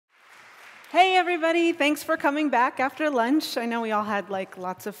Hey, everybody. Thanks for coming back after lunch. I know we all had like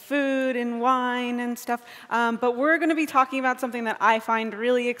lots of food and wine and stuff, but we're going to be talking about something that I find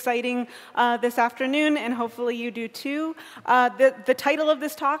really exciting this afternoon, and hopefully you do too. The title of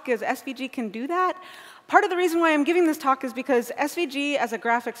this talk is SVG Can Do That. Part of the reason why I'm giving this talk is because SVG as a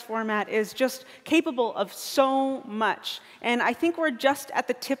graphics format is just capable of so much. And I think we're just at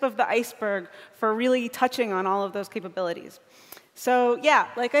the tip of the iceberg for really touching on all of those capabilities. So yeah,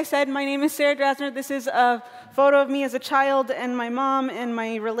 like I said, my name is Drasner. This is a photo of me as a child and my mom and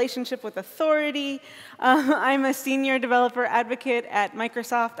my relationship with authority. I'm a senior developer advocate at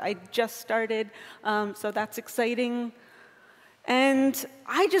Microsoft. I just started, so that's exciting. And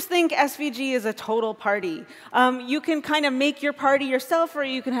I just think SVG is a total party. You can kind of make your party yourself, or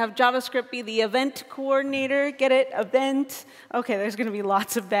you can have JavaScript be the event coordinator. Get it? Event. OK, there's going to be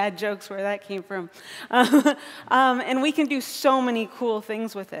lots of bad jokes where that came from. And we can do so many cool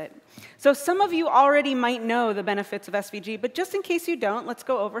things with it. So some of you already might know the benefits of SVG, but just in case you don't, let's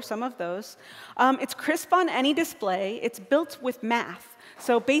go over some of those. It's crisp on any display. It's built with math.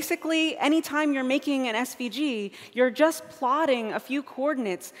 So basically, anytime you're making an SVG, you're just plotting a few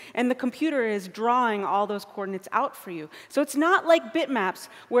coordinates, and the computer is drawing all those coordinates out for you. So it's not like bitmaps,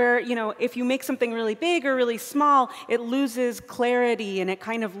 where if you make something really big or really small, it loses clarity, and it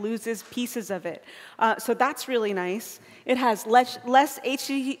kind of loses pieces of it. So that's really nice. It has less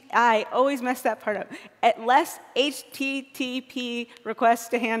HTTP. I always mess that part up. Less HTTP requests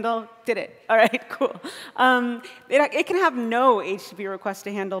to handle. Did it? All right, cool. It can have no HTTP requests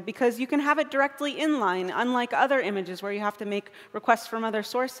to handle because you can have it directly inline, unlike other images where you have to make requests from other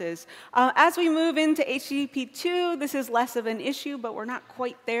sources. As we move into HTTP 2, this is less of an issue, but we're not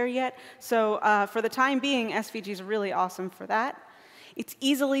quite there yet. So for the time being, SVG is really awesome for that. It's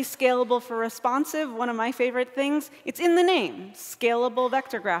easily scalable for responsive. One of my favorite things, it's in the name, scalable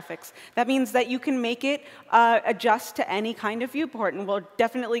vector graphics. That means that you can make it adjust to any kind of viewport, and we're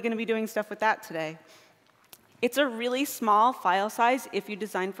definitely going to be doing stuff with that today. It's a really small file size if you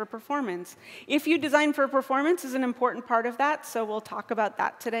design for performance. If you design for performance is an important part of that, so we'll talk about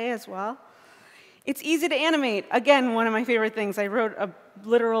that today as well. It's easy to animate. Again, one of my favorite things. I wrote a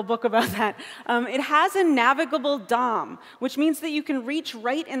literal book about that. It has a navigable DOM, which means that you can reach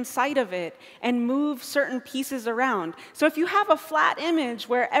right inside of it and move certain pieces around. So if you have a flat image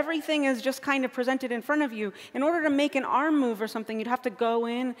where everything is just kind of presented in front of you, in order to make an arm move or something, you'd have to go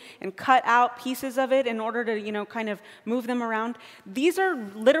in and cut out pieces of it in order to kind of move them around. These are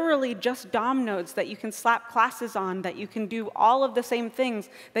literally just DOM nodes that you can slap classes on, that you can do all of the same things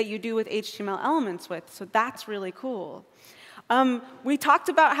that you do with HTML elements with. So that's really cool. We talked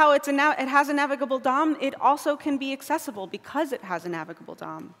about how it has a navigable DOM. It also can be accessible because it has a navigable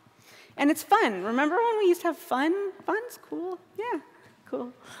DOM. And it's fun. Remember when we used to have fun? Fun's cool. Yeah,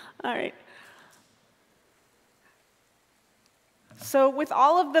 cool. All right. So with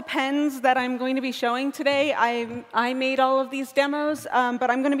all of the pens that I'm going to be showing today, I made all of these demos, but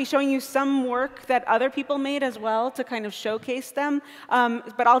I'm going to be showing you some work that other people made as well to kind of showcase them.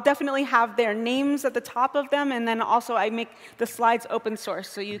 But I'll definitely have their names at the top of them, and then also I make the slides open source,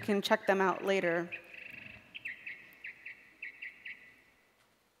 so you can check them out later.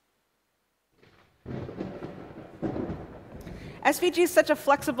 SVG is such a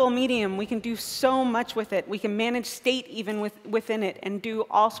flexible medium. We can do so much with it. We can manage state even within it and do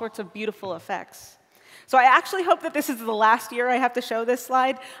all sorts of beautiful effects. So I actually hope that this is the last year I have to show this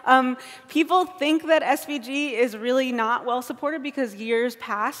slide. People think that SVG is really not well supported because years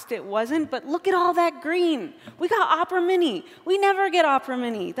past it wasn't, but look at all that green. We got Opera Mini. We never get Opera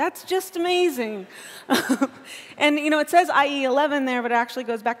Mini. That's just amazing. And it says IE 11 there, but it actually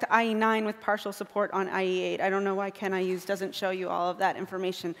goes back to IE 9 with partial support on IE 8. I don't know why Can I Use doesn't show you all of that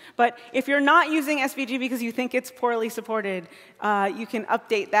information. But if you're not using SVG because you think it's poorly supported, you can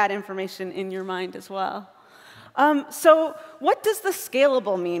update that information in your mind as well. So what does the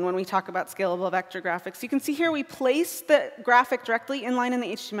scalable mean when we talk about scalable vector graphics? You can see here we place the graphic directly inline in the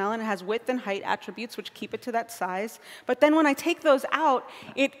HTML, and it has width and height attributes, which keep it to that size. But then when I take those out,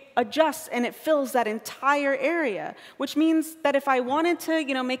 it adjusts and it fills that entire area, which means that if I wanted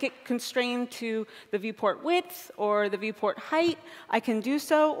to make it constrained to the viewport width or the viewport height, I can do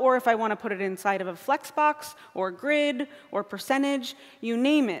so. Or if I want to put it inside of a flexbox or grid or percentage, you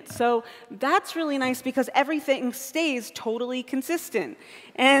name it. So that's really nice because everything stays totally consistent.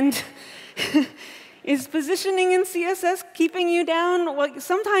 And Is positioning in CSS keeping you down? Well,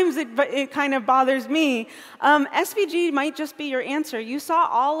 sometimes it kind of bothers me. SVG might just be your answer. You saw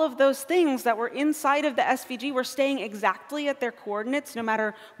all of those things that were inside of the SVG were staying exactly at their coordinates no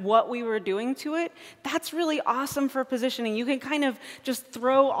matter what we were doing to it. That's really awesome for positioning. You can kind of just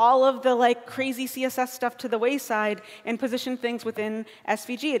throw all of the crazy CSS stuff to the wayside and position things within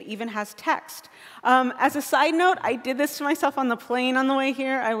SVG. It even has text. As a side note, I did this to myself on the plane on the way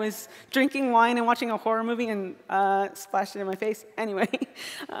here. I was drinking wine and watching a horror movie and splashed it in my face. Anyway,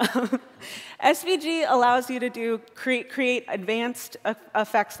 SVG allows you to create advanced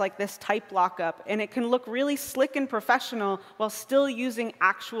effects like this type lockup, and it can look really slick and professional while still using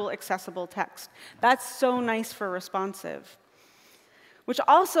actual accessible text. That's so nice for responsive. Which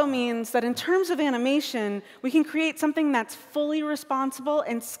also means that in terms of animation, we can create something that's fully responsible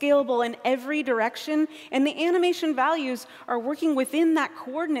and scalable in every direction, and the animation values are working within that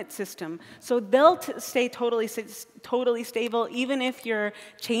coordinate system. So they'll stay totally stable even if you're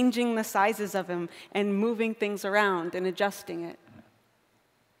changing the sizes of them and moving things around and adjusting it.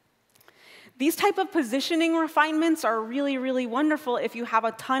 These type of positioning refinements are really, really wonderful if you have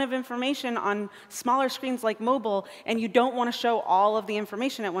a ton of information on smaller screens like mobile and you don't want to show all of the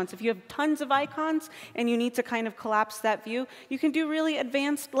information at once. If you have tons of icons and you need to kind of collapse that view, you can do really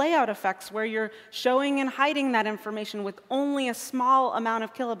advanced layout effects where you're showing and hiding that information with only a small amount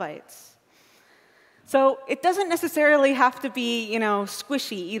of kilobytes. So it doesn't necessarily have to be,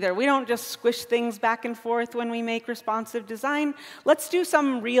 squishy either. We don't just squish things back and forth when we make responsive design. Let's do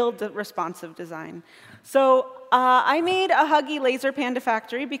some real responsive design. So I made a Huggy Laser Panda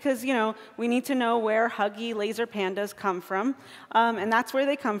factory because, we need to know where Huggy Laser Pandas come from, and that's where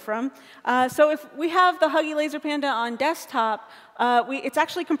they come from. So if we have the Huggy Laser Panda on desktop, it's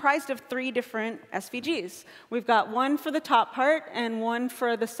actually comprised of 3 different SVGs. We've got one for the top part, and one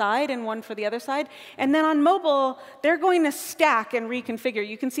for the side, and one for the other side. And then on mobile, they're going to stack and reconfigure.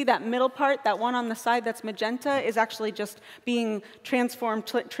 You can see that middle part, that one on the side that's magenta, is actually just being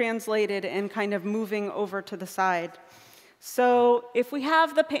transformed, translated, and kind of moving over to the side. So if we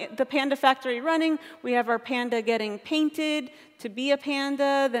have the Panda factory running, we have our panda getting painted to be a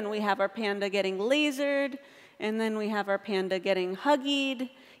panda, then we have our panda getting lasered, and then we have our panda getting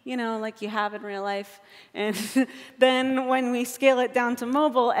huggied, like you have in real life. And then when we scale it down to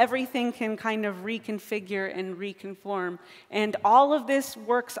mobile, everything can kind of reconfigure and reconform. And all of this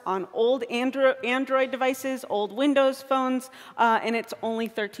works on old Android devices, old Windows phones, and it's only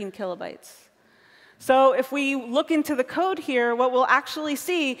 13 kilobytes. So if we look into the code here, what we'll actually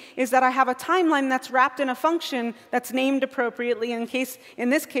see is that I have a timeline that's wrapped in a function that's named appropriately. In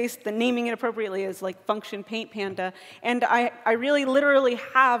this case, the naming it appropriately is like function paint panda. And I really literally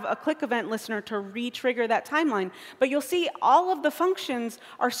have a click event listener to re-trigger that timeline. But you'll see all of the functions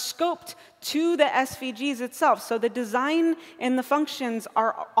are scoped to the SVGs itself. So the design and the functions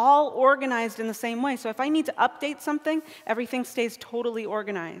are all organized in the same way. So if I need to update something, everything stays totally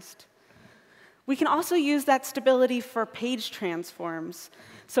organized. We can also use that stability for page transforms.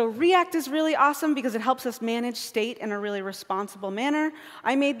 So React is really awesome because it helps us manage state in a really responsible manner.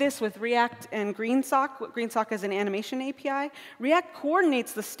 I made this with React and GreenSock. GreenSock is an animation API. React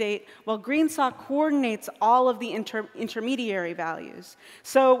coordinates the state, while GreenSock coordinates all of the intermediary values.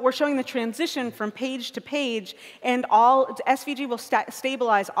 So we're showing the transition from page to page, and SVG will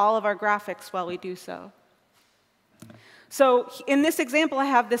stabilize all of our graphics while we do so. So in this example, I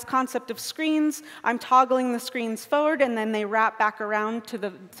have this concept of screens. I'm toggling the screens forward, and then they wrap back around to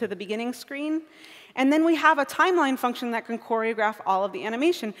the beginning screen. And then we have a timeline function that can choreograph all of the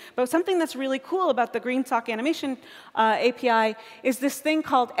animation. But something that's really cool about the GreenSock animation API is this thing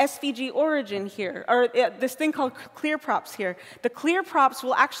called SVG origin here, or this thing called clear props here. The clear props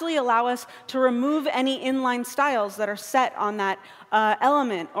will actually allow us to remove any inline styles that are set on that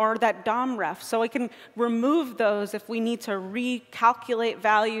element or that DOM ref. So I can remove those if we need to recalculate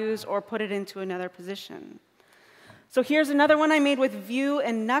values or put it into another position. So here's another one I made with Vue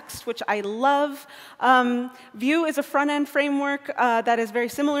and Nuxt, which I love. Vue is a front-end framework that is very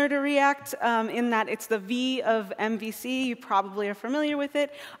similar to React in that it's the V of MVC. You probably are familiar with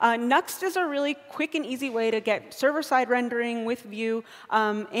it. Nuxt is a really quick and easy way to get server-side rendering with Vue,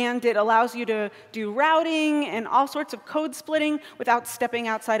 and it allows you to do routing and all sorts of code splitting without stepping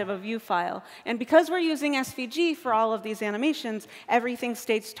outside of a Vue file. And because we're using SVG for all of these animations, everything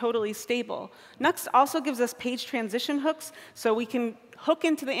stays totally stable. Nuxt also gives us page transition hooks, so we can hook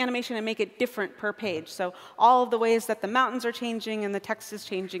into the animation and make it different per page. So all of the ways that the mountains are changing and the text is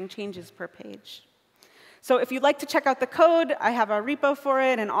changing changes per page. So if you'd like to check out the code, I have a repo for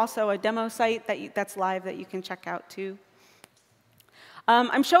it and also a demo site that's live that you can check out too.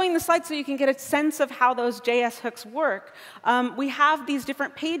 I'm showing the slide so you can get a sense of how those JS hooks work. We have these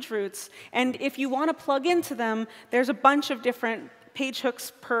different page routes, and if you want to plug into them, there's a bunch of different page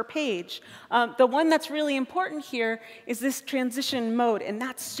hooks per page. The one that's really important here is this transition mode, and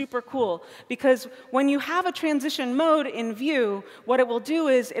that's super cool, because when you have a transition mode in Vue, what it will do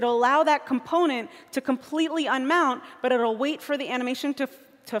is it'll allow that component to completely unmount, but it'll wait for the animation to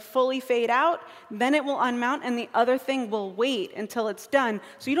fully fade out, then it will unmount, and the other thing will wait until it's done.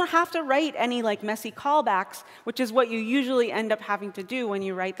 So you don't have to write any like messy callbacks, which is what you usually end up having to do when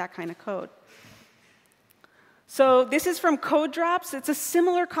you write that kind of code. So this is from Code Drops. It's a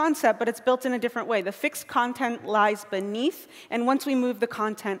similar concept, but it's built in a different way. The fixed content lies beneath, and once we move the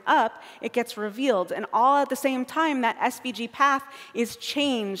content up, it gets revealed. And all at the same time, that SVG path is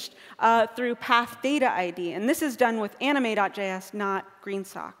changed through path data ID. And this is done with anime.js, not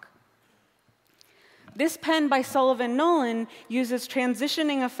Greensock. This pen by Sullivan Nolan uses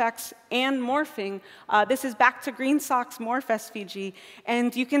transitioning effects and morphing. This is back to Greensock's Morph SVG.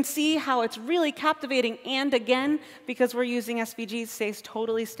 And you can see how it's really captivating. And again, because we're using SVGs, stays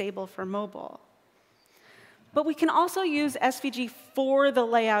totally stable for mobile. But we can also use SVG for the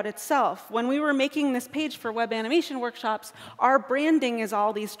layout itself. When we were making this page for web animation workshops, our branding is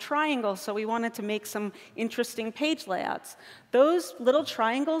all these triangles, so we wanted to make some interesting page layouts. Those little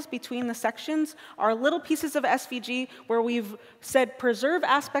triangles between the sections are little pieces of SVG where we've said preserve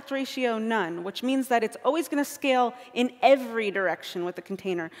aspect ratio none, which means that it's always going to scale in every direction with the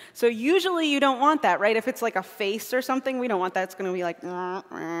container. So usually you don't want that, right? If it's like a face or something, we don't want that. It's going to be like,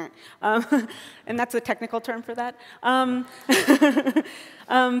 and that's a technical term for that.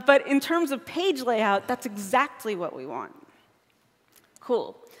 But in terms of page layout, that's exactly what we want.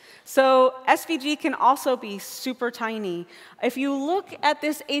 Cool. So SVG can also be super tiny. If you look at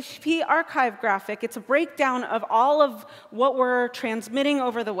this HP archive graphic, it's a breakdown of all of what we're transmitting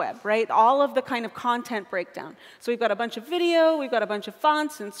over the web, right? All of the kind of content breakdown. So we've got a bunch of video, we've got a bunch of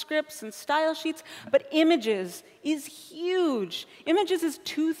fonts and scripts and style sheets, but images is huge. Images is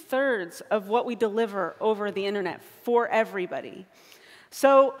 2/3 of what we deliver over the internet for everybody.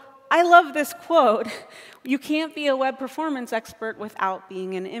 So I love this quote. You can't be a web performance expert without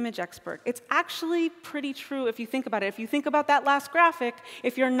being an image expert. It's actually pretty true if you think about it. If you think about that last graphic,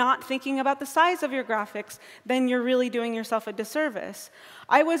 if you're not thinking about the size of your graphics, then you're really doing yourself a disservice.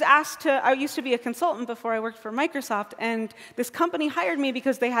 I used to be a consultant before I worked for Microsoft, and this company hired me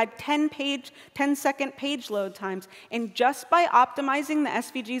because they had 10-second page load times. And just by optimizing the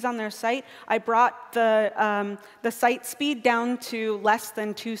SVGs on their site, I brought the site speed down to less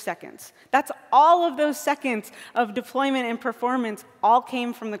than 2 seconds. That's all of those seconds of deployment and performance all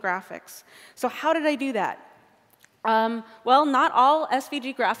came from the graphics. So how did I do that? Well, not all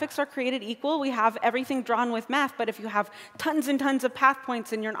SVG graphics are created equal. We have everything drawn with math, but if you have tons and tons of path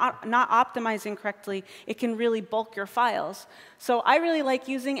points and you're not optimizing correctly, it can really bulk your files. So I really like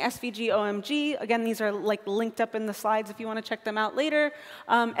using SVG OMG. Again, these are like linked up in the slides if you want to check them out later.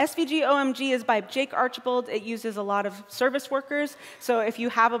 SVG OMG is by Jake Archibald. It uses a lot of service workers. So if you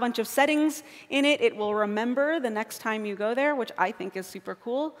have a bunch of settings in it, it will remember the next time you go there, which I think is super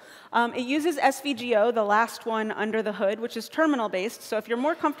cool. It uses SVGO, the last one under the hood, which is terminal-based. So if you're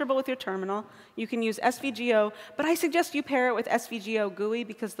more comfortable with your terminal, you can use SVGO. But I suggest you pair it with SVGO GUI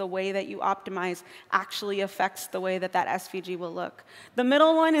because the way that you optimize actually affects the way that that SVG will look. The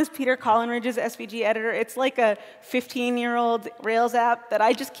middle one is Peter Collinridge's SVG editor. It's like a 15-year-old Rails app that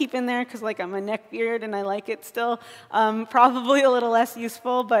I just keep in there because like I'm a neckbeard and I like it still. Probably a little less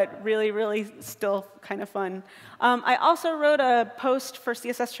useful, but really, really still kind of fun. I also wrote a post for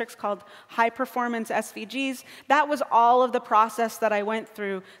CSS Tricks called High Performance SVGs. That was all of the process that I went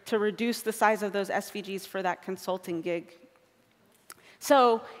through to reduce the size of those SVGs for that consulting gig.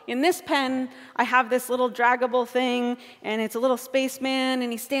 So in this pen, I have this little draggable thing, and it's a little spaceman,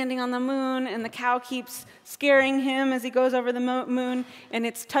 and he's standing on the moon, and the cow keeps scaring him as he goes over the moon, and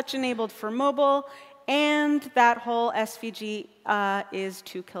it's touch-enabled for mobile, and that whole SVG is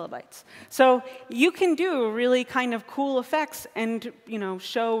 2 kilobytes. So you can do really kind of cool effects and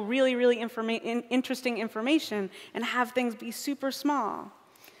show really, really interesting information and have things be super small.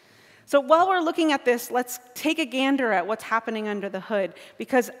 So while we're looking at this, let's take a gander at what's happening under the hood,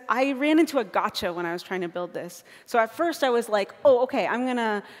 because I ran into a gotcha when I was trying to build this. So at first I was like, oh, OK, I'm going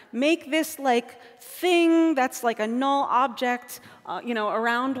to make this like thing that's like a null object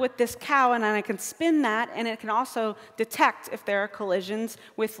around with this cow, and then I can spin that, and it can also detect if there are collisions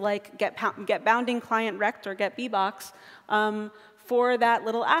with like get bounding client rect or get bbox. for that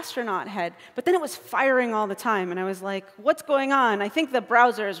little astronaut head. But then it was firing all the time, and I was like, what's going on? I think the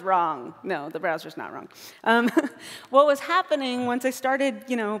browser is wrong. No, the browser's not wrong. What was happening once I started,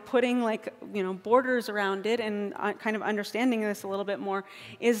 putting borders around it and kind of understanding this a little bit more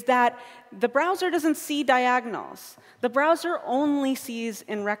is that the browser doesn't see diagonals. The browser only sees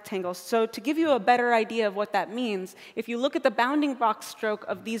in rectangles. So to give you a better idea of what that means, if you look at the bounding box stroke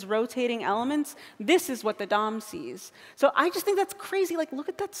of these rotating elements, this is what the DOM sees. So I just think that's crazy. Like, look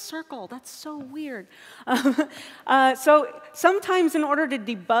at that circle. That's so weird. So sometimes in order to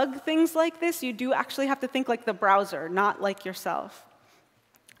debug things like this, you do actually have to think like the browser, not like yourself.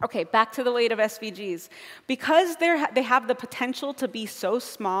 OK, back to the weight of SVGs. Because they have the potential to be so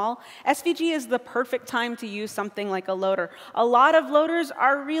small, SVG is the perfect time to use something like a loader. A lot of loaders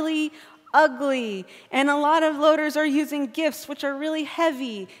are really ugly, and a lot of loaders are using GIFs, which are really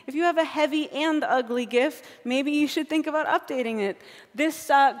heavy. If you have a heavy and ugly GIF, maybe you should think about updating it. This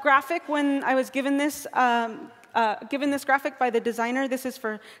graphic, when I was given this graphic by the designer, this is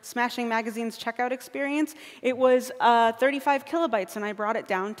for Smashing Magazine's checkout experience, it was 35 kilobytes, and I brought it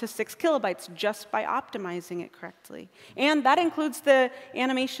down to 6 kilobytes just by optimizing it correctly. And that includes the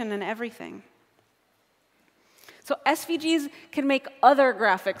animation and everything. So SVGs can make other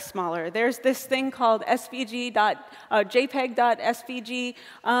graphics smaller. There's this thing called JPEG.svg,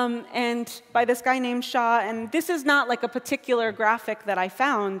 and by this guy named Shah. And this is not like a particular graphic that I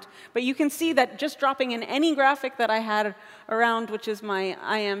found, but you can see that just dropping in any graphic that I had around, which is my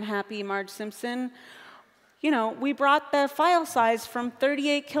I Am Happy Marge Simpson, we brought the file size from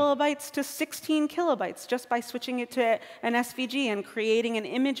 38 kilobytes to 16 kilobytes just by switching it to an SVG and creating an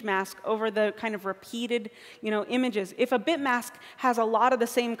image mask over the kind of repeated, images. If a bit mask has a lot of the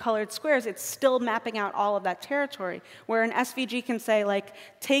same colored squares, it's still mapping out all of that territory, where an SVG can say, like,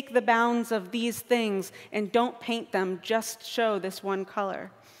 take the bounds of these things and don't paint them, just show this one color.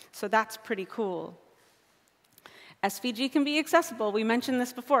 So that's pretty cool. SVG can be accessible. We mentioned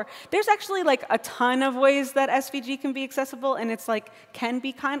this before. There's actually like a ton of ways that SVG can be accessible, and it's like can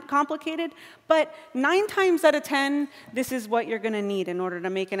be complicated. But 9 times out of 10, this is what you're going to need in order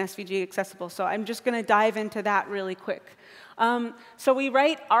to make an SVG accessible. So I'm just going to dive into that really quick. So we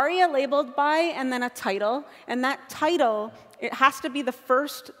write aria labeled by and then a title, and that title, it has to be the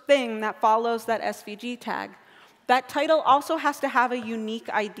first thing that follows that SVG tag. That title also has to have a unique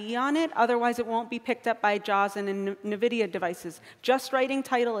ID on it, otherwise it won't be picked up by JAWS and NVIDIA devices. Just writing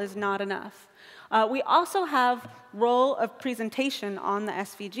title is not enough. We also have role of presentation on the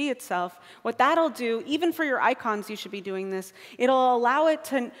SVG itself. What that'll do, even for your icons, you should be doing this. It'll allow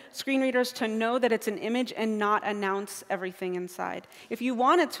screen readers to know that it's an image and not announce everything inside. If you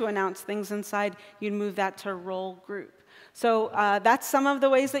wanted to announce things inside, you'd move that to role group. So that's some of the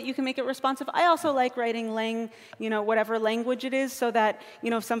ways that you can make it responsive. I also like writing whatever language it is, so that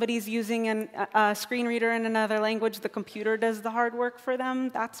if somebody's using a screen reader in another language, the computer does the hard work for them.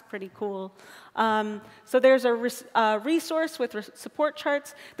 That's pretty cool. So there's a resource with support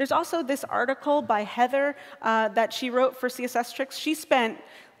charts. There's also this article by Heather that she wrote for CSS Tricks. She spent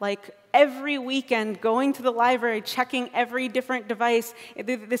like every weekend going to the library, checking every different device,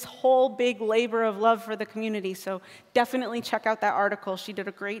 this whole big labor of love for the community. So definitely check out that article. She did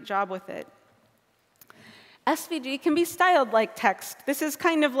a great job with it. SVG can be styled like text. This is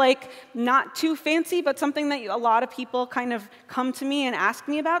kind of like not too fancy, but something that a lot of people kind of come to me and ask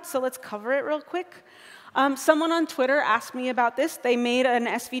me about. So let's cover it real quick. Someone on Twitter asked me about this. They made an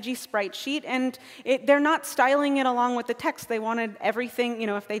SVG sprite sheet, and they're not styling it along with the text. They wanted everything,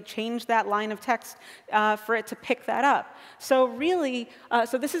 if they changed that line of text, for it to pick that up. So really,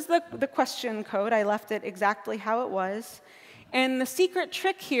 so this is the question code. I left it exactly how it was. And the secret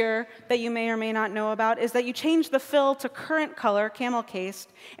trick here that you may or may not know about is that you change the fill to current color, camel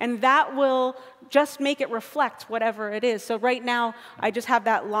cased, and that will just make it reflect whatever it is. So right now, I just have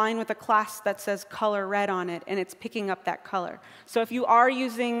that line with a class that says color red on it, and it's picking up that color. So if you are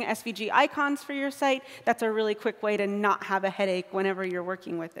using SVG icons for your site, that's a really quick way to not have a headache whenever you're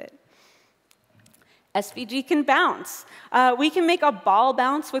working with it. SVG can bounce. We can make a ball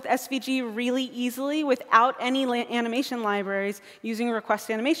bounce with SVG really easily without any animation libraries using a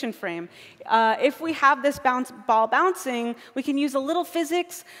request animation frame. If we have this ball bouncing, we can use a little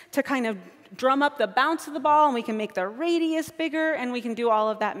physics to kind of drum up the bounce of the ball, and we can make the radius bigger, and we can do all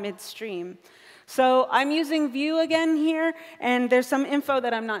of that midstream. So I'm using Vue again here, and there's some info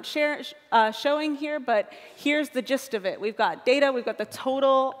that I'm not showing here, but here's the gist of it. We've got data, we've got the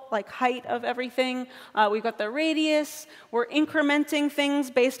total height of everything, we've got the radius, we're incrementing things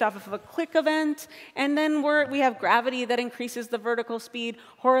based off of a click event, and then we have gravity that increases the vertical speed,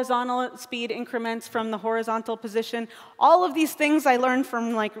 horizontal speed increments from the horizontal position. All of these things I learned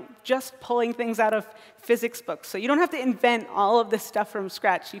from just pulling things out of physics books. So you don't have to invent all of this stuff from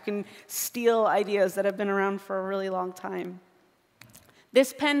scratch. You can steal ideas that have been around for a really long time.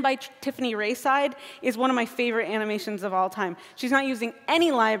 This pen by Tiffany Rayside is one of my favorite animations of all time. She's not using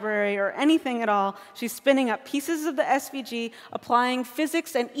any library or anything at all. She's spinning up pieces of the SVG, applying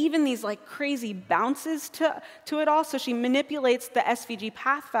physics and even these crazy bounces to it all. So she manipulates the SVG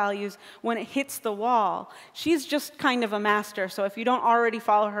path values when it hits the wall. She's just kind of a master. So if you don't already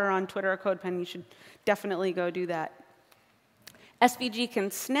follow her on Twitter or CodePen, you should definitely go do that. SVG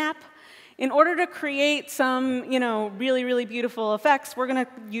can snap. In order to create some, really, really beautiful effects, we're going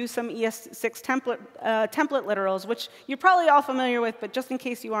to use some ES6 template literals, which you're probably all familiar with, but just in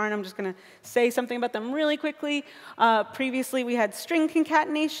case you aren't, I'm just going to say something about them really quickly. Previously, we had string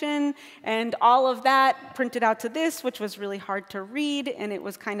concatenation, and all of that printed out to this, which was really hard to read, and it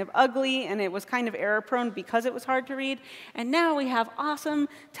was kind of ugly, and it was kind of error-prone because it was hard to read. And now we have awesome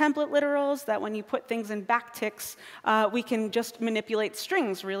template literals that when you put things in backticks, we can just manipulate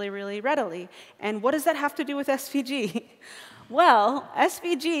strings really, really readily. And what does that have to do with SVG? Well,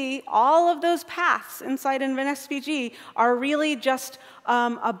 SVG, all of those paths inside of an SVG are really just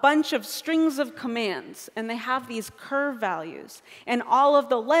a bunch of strings of commands, and they have these curve values. And all of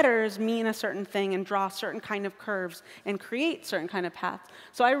the letters mean a certain thing and draw certain kind of curves and create certain kind of paths.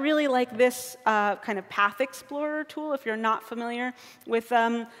 So I really like this kind of path explorer tool. If you're not familiar with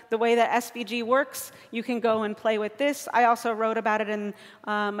the way that SVG works, you can go and play with this. I also wrote about it in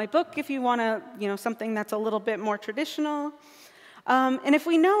my book if you want to, something that's a little bit more traditional. And if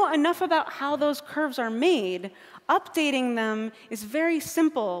we know enough about how those curves are made, updating them is very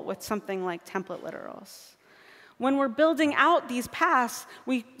simple with something like template literals. When we're building out these paths,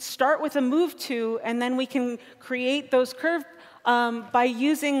 we start with a move to, and then we can create those curves by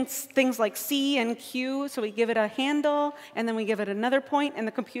using things like C and Q. So we give it a handle, and then we give it another point, and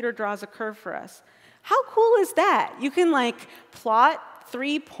the computer draws a curve for us. How cool is that? You can plot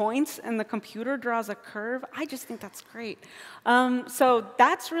 3 points and the computer draws a curve. I just think that's great. So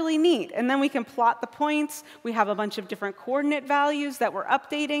that's really neat. And then we can plot the points. We have a bunch of different coordinate values that we're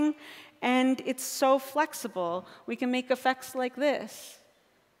updating. And it's so flexible. We can make effects like this.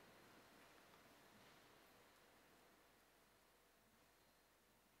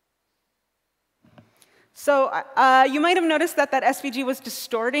 So you might have noticed that SVG was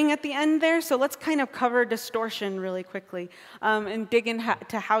distorting at the end there. So let's kind of cover distortion really quickly and dig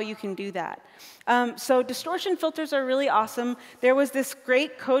into how you can do that. So distortion filters are really awesome. There was this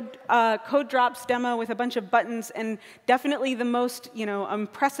great code drops demo with a bunch of buttons, and definitely the most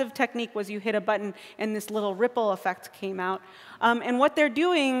impressive technique was you hit a button and this little ripple effect came out. And what they're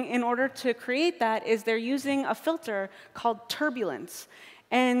doing in order to create that is they're using a filter called turbulence.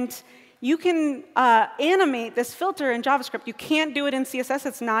 And you can animate this filter in JavaScript. You can't do it in CSS.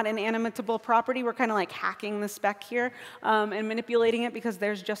 It's not an animatable property. We're kind of hacking the spec here and manipulating it because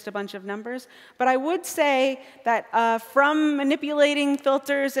there's just a bunch of numbers. But I would say that from manipulating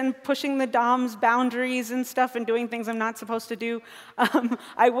filters and pushing the DOM's boundaries and stuff and doing things I'm not supposed to do,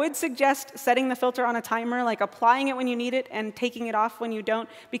 I would suggest setting the filter on a timer, applying it when you need it and taking it off when you don't,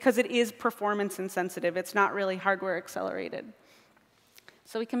 because it is performance insensitive. It's not really hardware accelerated.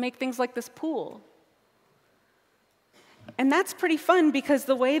 So we can make things like this pool. And that's pretty fun because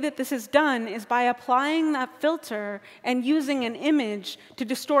the way that this is done is by applying that filter and using an image to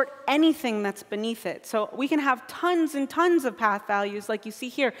distort anything that's beneath it. So we can have tons and tons of path values like you see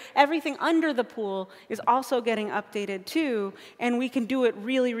here. Everything under the pool is also getting updated too, and we can do it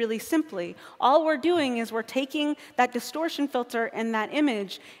really, really simply. All we're doing is we're taking that distortion filter and that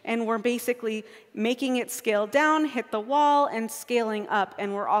image, and we're basically making it scale down, hit the wall, and scaling up,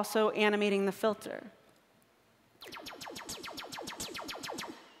 and we're also animating the filter.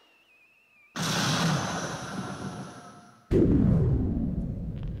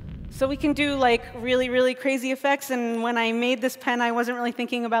 So we can do really, really crazy effects. And when I made this pen, I wasn't really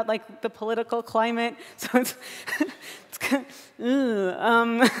thinking about the political climate. So it's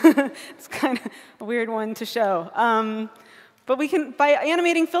it's kind of a weird one to show. But we can, by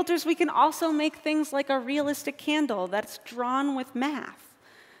animating filters, we can also make things like a realistic candle that's drawn with math.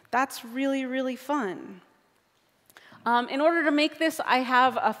 That's really, really fun. In order to make this, I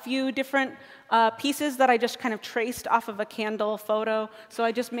have a few different pieces that I just kind of traced off of a candle photo. So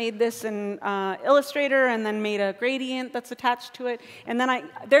I just made this in Illustrator and then made a gradient that's attached to it. And then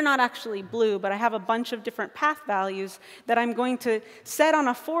they're not actually blue, but I have a bunch of different path values that I'm going to set on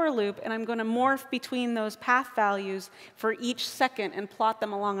a for loop, and I'm going to morph between those path values for each second and plot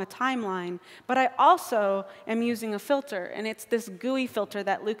them along a timeline. But I also am using a filter, and it's this GUI filter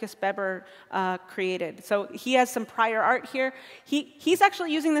that Lucas Beber created. So he has some prior art here. He's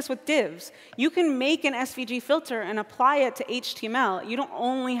actually using this with divs. You can make an SVG filter and apply it to HTML. You don't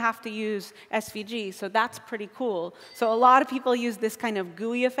only have to use SVG, so that's pretty cool. So a lot of people use this kind of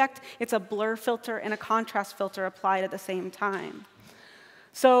GUI effect. It's a blur filter and a contrast filter applied at the same time.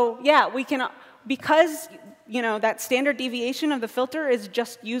 So yeah, we can, because that standard deviation of the filter is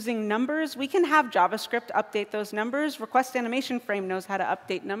just using numbers, we can have JavaScript update those numbers. Request Animation Frame knows how to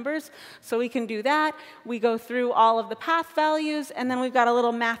update numbers, so we can do that. We go through all of the path values, and then we've got a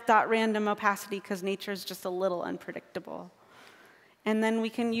little math.random opacity because nature is just a little unpredictable. And then we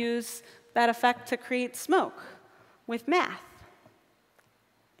can use that effect to create smoke with math.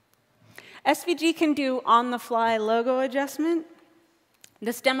 SVG can do on-the-fly logo adjustment.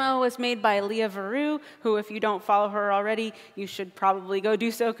 This demo was made by Leah Veru, who, if you don't follow her already, you should probably go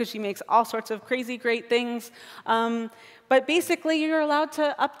do so because she makes all sorts of crazy great things. But basically, you're allowed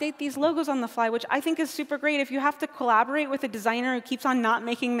to update these logos on the fly, which I think is super great. If you have to collaborate with a designer who keeps on not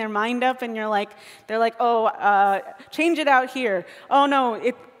making their mind up, and they're like, oh, change it out here. Oh no,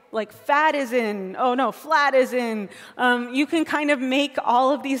 like fat is in, oh no, flat is in. You can kind of make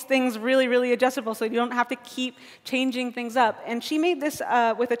all of these things really, really adjustable so you don't have to keep changing things up. And she made this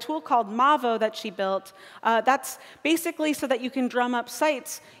with a tool called Mavo that she built. That's basically so that you can drum up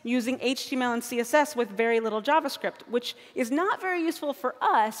sites using HTML and CSS with very little JavaScript, which is not very useful for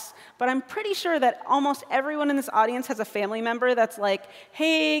us, but I'm pretty sure that almost everyone in this audience has a family member that's like,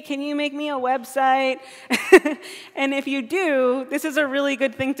 hey, can you make me a website? And if you do, this is a really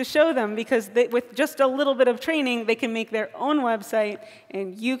good thing to show them, because with just a little bit of training, they can make their own website,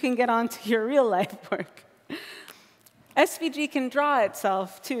 and you can get on to your real-life work. SVG can draw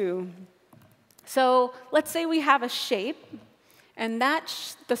itself, too. So let's say we have a shape, and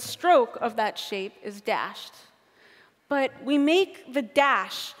the stroke of that shape is dashed. But we make the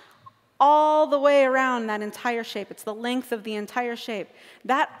dash all the way around that entire shape. It's the length of the entire shape.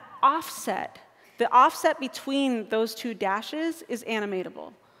 That offset, the offset between those two dashes, is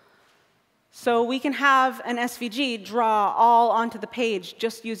animatable. So we can have an SVG draw all onto the page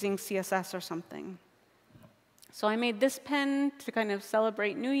just using CSS or something. So I made this pen to kind of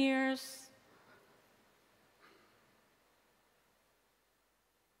celebrate New Year's.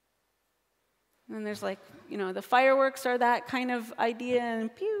 And there's like, the fireworks are that kind of idea,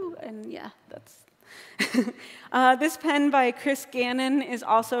 and pew, and yeah, that's. This pen by Chris Gannon is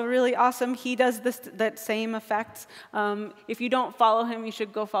also really awesome. He does that same effect. If you don't follow him, you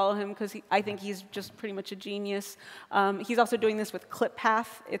should go follow him, because I think he's just pretty much a genius. He's also doing this with ClipPath.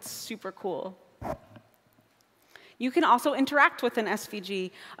 It's super cool. You can also interact with an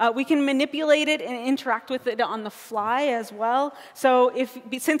SVG. We can manipulate it and interact with it on the fly as well. So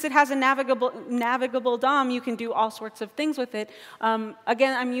since it has a navigable DOM, you can do all sorts of things with it.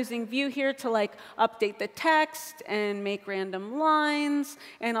 Again, I'm using Vue here to update the text and make random lines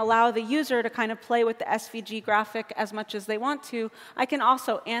and allow the user to kind of play with the SVG graphic as much as they want to. I can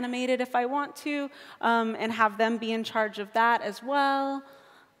also animate it if I want to, and have them be in charge of that as well.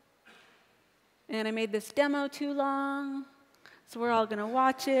 And I made this demo too long, so we're all going to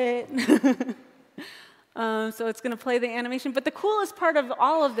watch it. So it's going to play the animation. But the coolest part of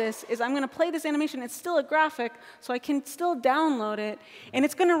all of this is I'm going to play this animation. It's still a graphic, so I can still download it. And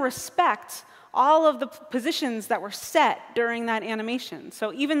it's going to respect all of the positions that were set during that animation.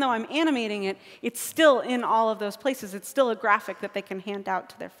 So even though I'm animating it, it's still in all of those places. It's still a graphic that they can hand out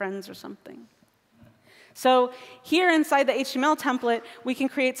to their friends or something. So here inside the HTML template, we can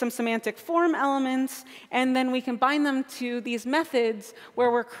create some semantic form elements, and then we can bind them to these methods where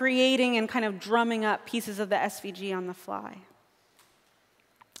we're creating and kind of drumming up pieces of the SVG on the fly.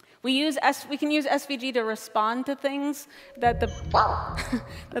 We can use SVG to respond to things that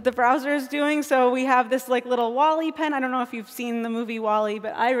the browser is doing. So we have this little WALL-E pen. I don't know if you've seen the movie WALL-E,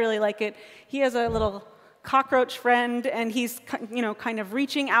 but I really like it. He has a little cockroach friend, and he's kind of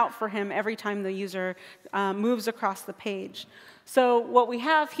reaching out for him every time the user moves across the page. So what we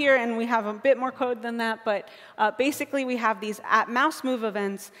have here, and we have a bit more code than that, but basically we have these @mouse move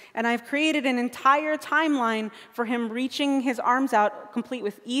events, and I've created an entire timeline for him reaching his arms out complete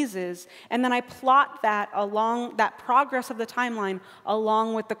with eases, and then I plot that along that progress of the timeline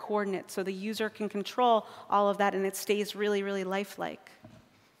along with the coordinates, so the user can control all of that, and it stays really, really lifelike.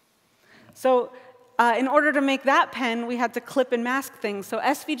 So in order to make that pen, we had to clip and mask things. So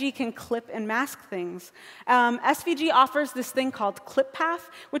SVG can clip and mask things. SVG offers this thing called clip path,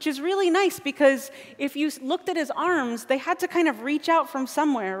 which is really nice because if you looked at his arms, they had to kind of reach out from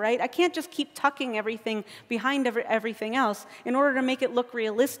somewhere, right? I can't just keep tucking everything behind everything else. In order to make it look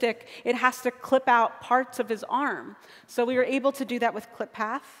realistic, it has to clip out parts of his arm. So we were able to do that with clip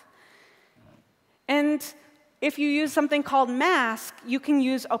path. And if you use something called mask, you can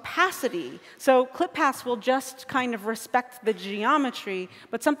use opacity. So clip paths will just kind of respect the geometry,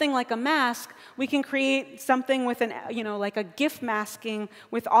 but something like a mask, we can create something with an, like a GIF masking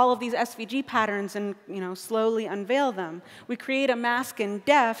with all of these SVG patterns and, slowly unveil them. We create a mask in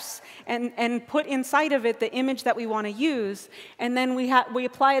defs and put inside of it the image that we want to use, and then we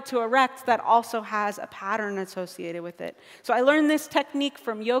apply it to a rect that also has a pattern associated with it. So I learned this technique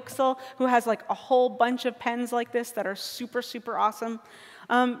from Yoxel, who has like a whole bunch of pens like this that are super, super awesome.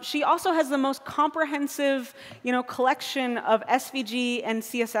 She also has the most comprehensive, collection of SVG and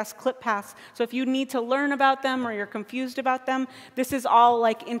CSS clip paths. So if you need to learn about them or you're confused about them, this is all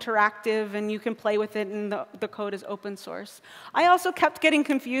like interactive and you can play with it, and the code is open source. I also kept getting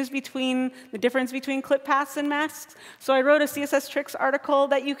confused between the difference between clip paths and masks. So I wrote a CSS tricks article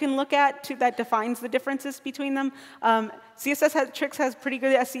that you can look at that defines the differences between them. CSS Tricks has pretty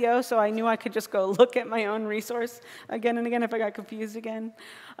good SEO, so I knew I could just go look at my own resource again and again if I got confused again.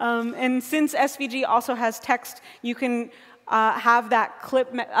 And since SVG also has text, you can have that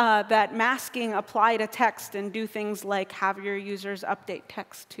that masking apply to text and do things like have your users update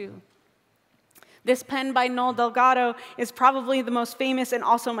text too. This pen by Noel Delgado is probably the most famous and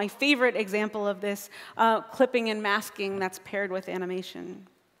also my favorite example of this clipping and masking that's paired with animation.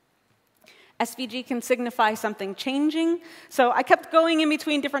 SVG can signify something changing. So I kept going in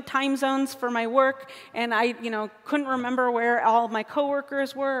between different time zones for my work, and I couldn't remember where all of my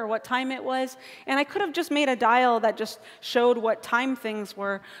coworkers were or what time it was. And I could have just made a dial that just showed what time things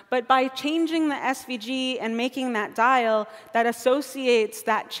were. But by changing the SVG and making that dial that associates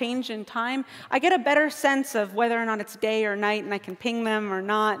that change in time, I get a better sense of whether or not it's day or night, and I can ping them or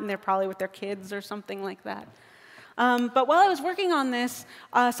not, and they're probably with their kids or something like that. But while I was working on this,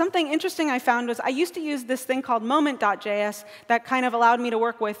 something interesting I found was I used to use this thing called moment.js that kind of allowed me to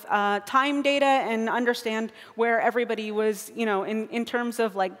work with time data and understand where everybody was, in terms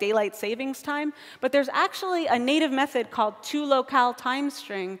of like daylight savings time. But there's actually a native method called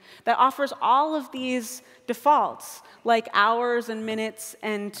toLocalTimeString that offers all of these defaults, like hours and minutes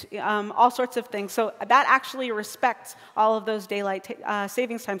and all sorts of things. So that actually respects all of those daylight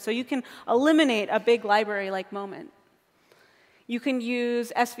savings times. So you can eliminate a big library like Moment. You can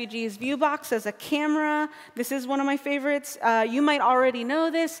use SVG's Vuebox as a camera. This is one of my favorites. You might already know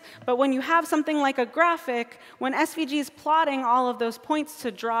this, but when you have something like a graphic, when SVG is plotting all of those points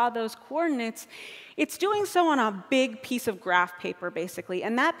to draw those coordinates, it's doing so on a big piece of graph paper, basically.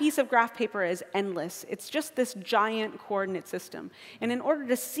 And that piece of graph paper is endless. It's just this giant coordinate system. And in order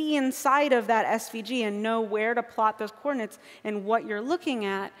to see inside of that SVG and know where to plot those coordinates and what you're looking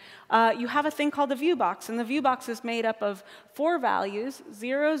at, you have a thing called the Vuebox. And the Vuebox is made up of 4 values,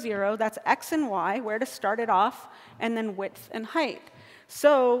 0, 0, that's x and y, where to start it off, and then width and height.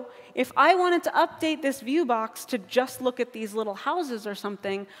 So if I wanted to update this Vuebox to just look at these little houses or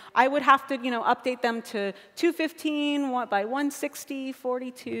something, I would have to update them to 215 by 160,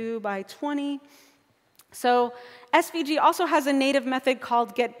 42 by 20. So SVG also has a native method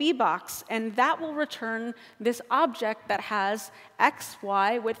called getBbox, and that will return this object that has x,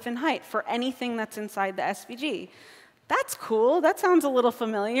 y, width, and height for anything that's inside the SVG. That's cool. That sounds a little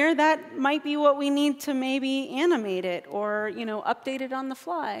familiar. That might be what we need to maybe animate it or update it on the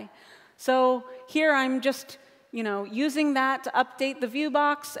fly. So here I'm just using that to update the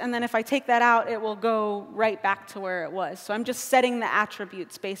Vuebox, and then if I take that out, it will go right back to where it was. So I'm just setting the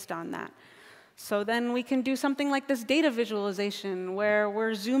attributes based on that. So then we can do something like this data visualization, where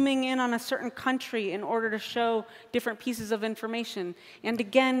we're zooming in on a certain country in order to show different pieces of information. And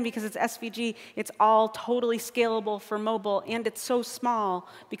again, because it's SVG, it's all totally scalable for mobile, and it's so small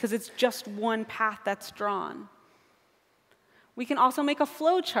because it's just one path that's drawn. We can also make a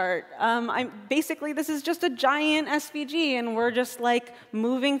flow chart. Basically, this is just a giant SVG, and we're just like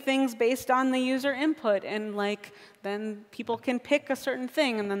moving things based on the user input, and like then people can pick a certain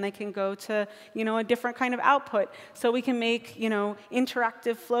thing, and then they can go to a different kind of output. So we can make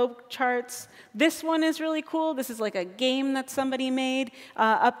interactive flow charts. This one is really cool. This is like a game that somebody made,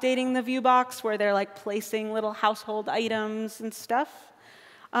 updating the Vue box, where they're like placing little household items and stuff.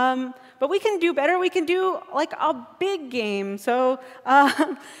 But we can do better. We can do like a big game. So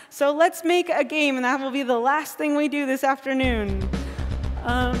let's make a game, and that will be the last thing we do this afternoon.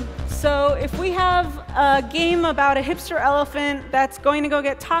 So if we have a game about a hipster elephant that's going to go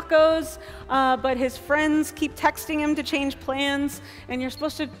get tacos, but his friends keep texting him to change plans, and you're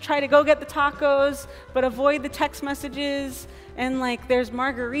supposed to try to go get the tacos, but avoid the text messages, and like there's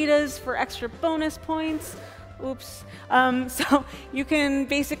margaritas for extra bonus points. Oops. So you can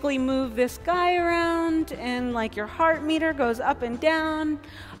basically move this guy around, and like your heart meter goes up and down.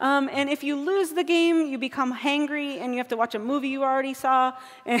 And if you lose the game, you become hangry, and you have to watch a movie you already saw.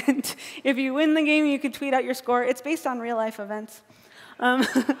 And if you win the game, you can tweet out your score. It's based on real-life events.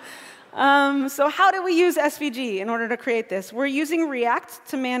 So how do we use SVG in order to create this? We're using React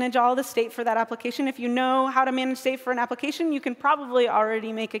to manage all the state for that application. If you know how to manage state for an application, you can probably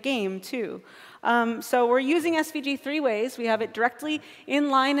already make a game, too. So we're using SVG 3 ways. We have it directly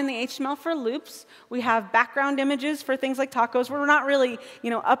inline in the HTML for loops. We have background images for things like tacos. We're not really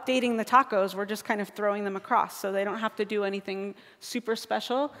updating the tacos. We're just kind of throwing them across, so they don't have to do anything super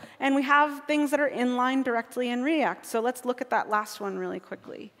special. And we have things that are inline directly in React. So let's look at that last one really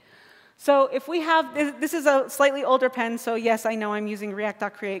quickly. So if we have, this is a slightly older pen, so yes, I know I'm using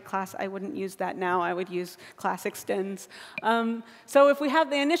React.create class. I wouldn't use that now. I would use class extends. So if we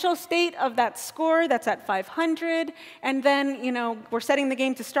have the initial state of that score that's at 500, and then we're setting the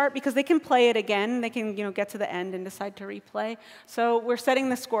game to start because they can play it again. They can get to the end and decide to replay. So we're setting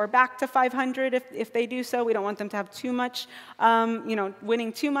the score back to 500 if they do so. We don't want them to have too much,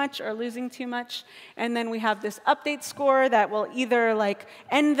 winning too much or losing too much. And then we have this update score that will either like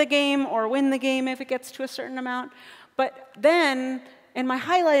end the game or win the game if it gets to a certain amount. But then, and my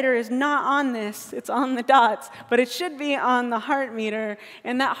highlighter is not on this, it's on the dots, but it should be on the heart meter.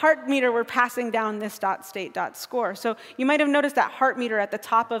 And that heart meter, we're passing down this .state.score. So you might have noticed that heart meter at the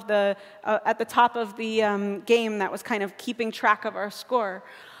top of the game that was kind of keeping track of our score.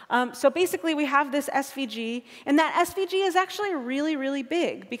 So basically, we have this SVG, and that SVG is actually really, really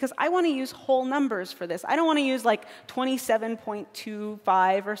big, because I want to use whole numbers for this. I don't want to use like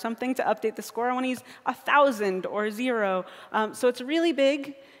 27.25 or something to update the score. I want to use 1,000 or 0. So it's really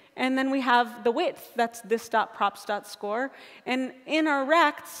big. And then we have the width, that's this.props.score. And in our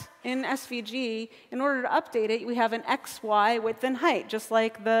rect, in SVG, in order to update it, we have an x, y, width, and height, just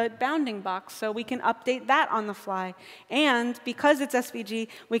like the bounding box. So we can update that on the fly. And because it's SVG,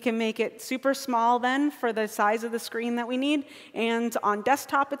 we can make it super small then for the size of the screen that we need. And on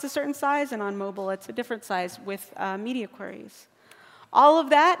desktop, it's a certain size, and on mobile, it's a different size with media queries. All of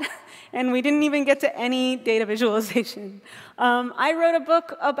that, and we didn't even get to any data visualization. I wrote a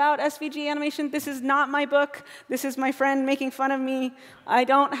book about SVG animation. This is not my book. This is my friend making fun of me. I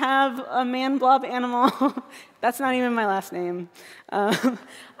don't have a man blob animal. That's not even my last name.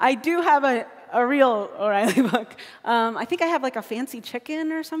 I do have a real O'Reilly book. I think I have like a fancy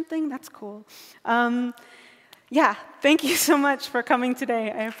chicken or something. That's cool. Yeah, thank you so much for coming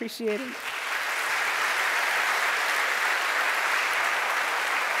today. I appreciate it.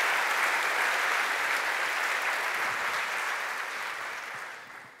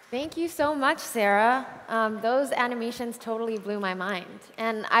 Thank you so much, Sarah. Those animations totally blew my mind.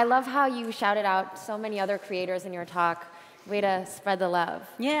 And I love how you shouted out so many other creators in your talk. Way to spread the love.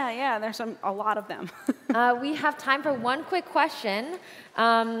 Yeah, there's a lot of them. We have time for one quick question.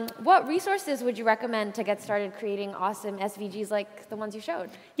 What resources would you recommend to get started creating awesome SVGs like the ones you showed?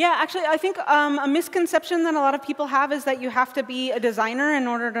 Yeah, actually, I think a misconception that a lot of people have is that you have to be a designer in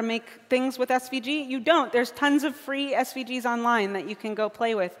order to make things with SVG. You don't. There's tons of free SVGs online that you can go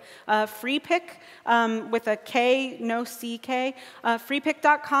play with. FreePick, with a K, no CK.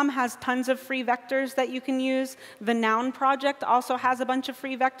 Freepick.com has tons of free vectors that you can use. The Noun project also has a bunch of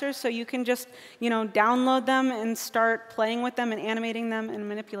free vectors, so you can just download them and start playing with them and animating them and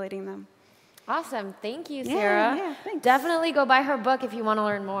manipulating them. Awesome. Thank you, Sarah. Yeah, thanks. Definitely go buy her book if you want to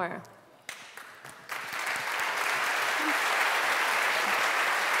learn more.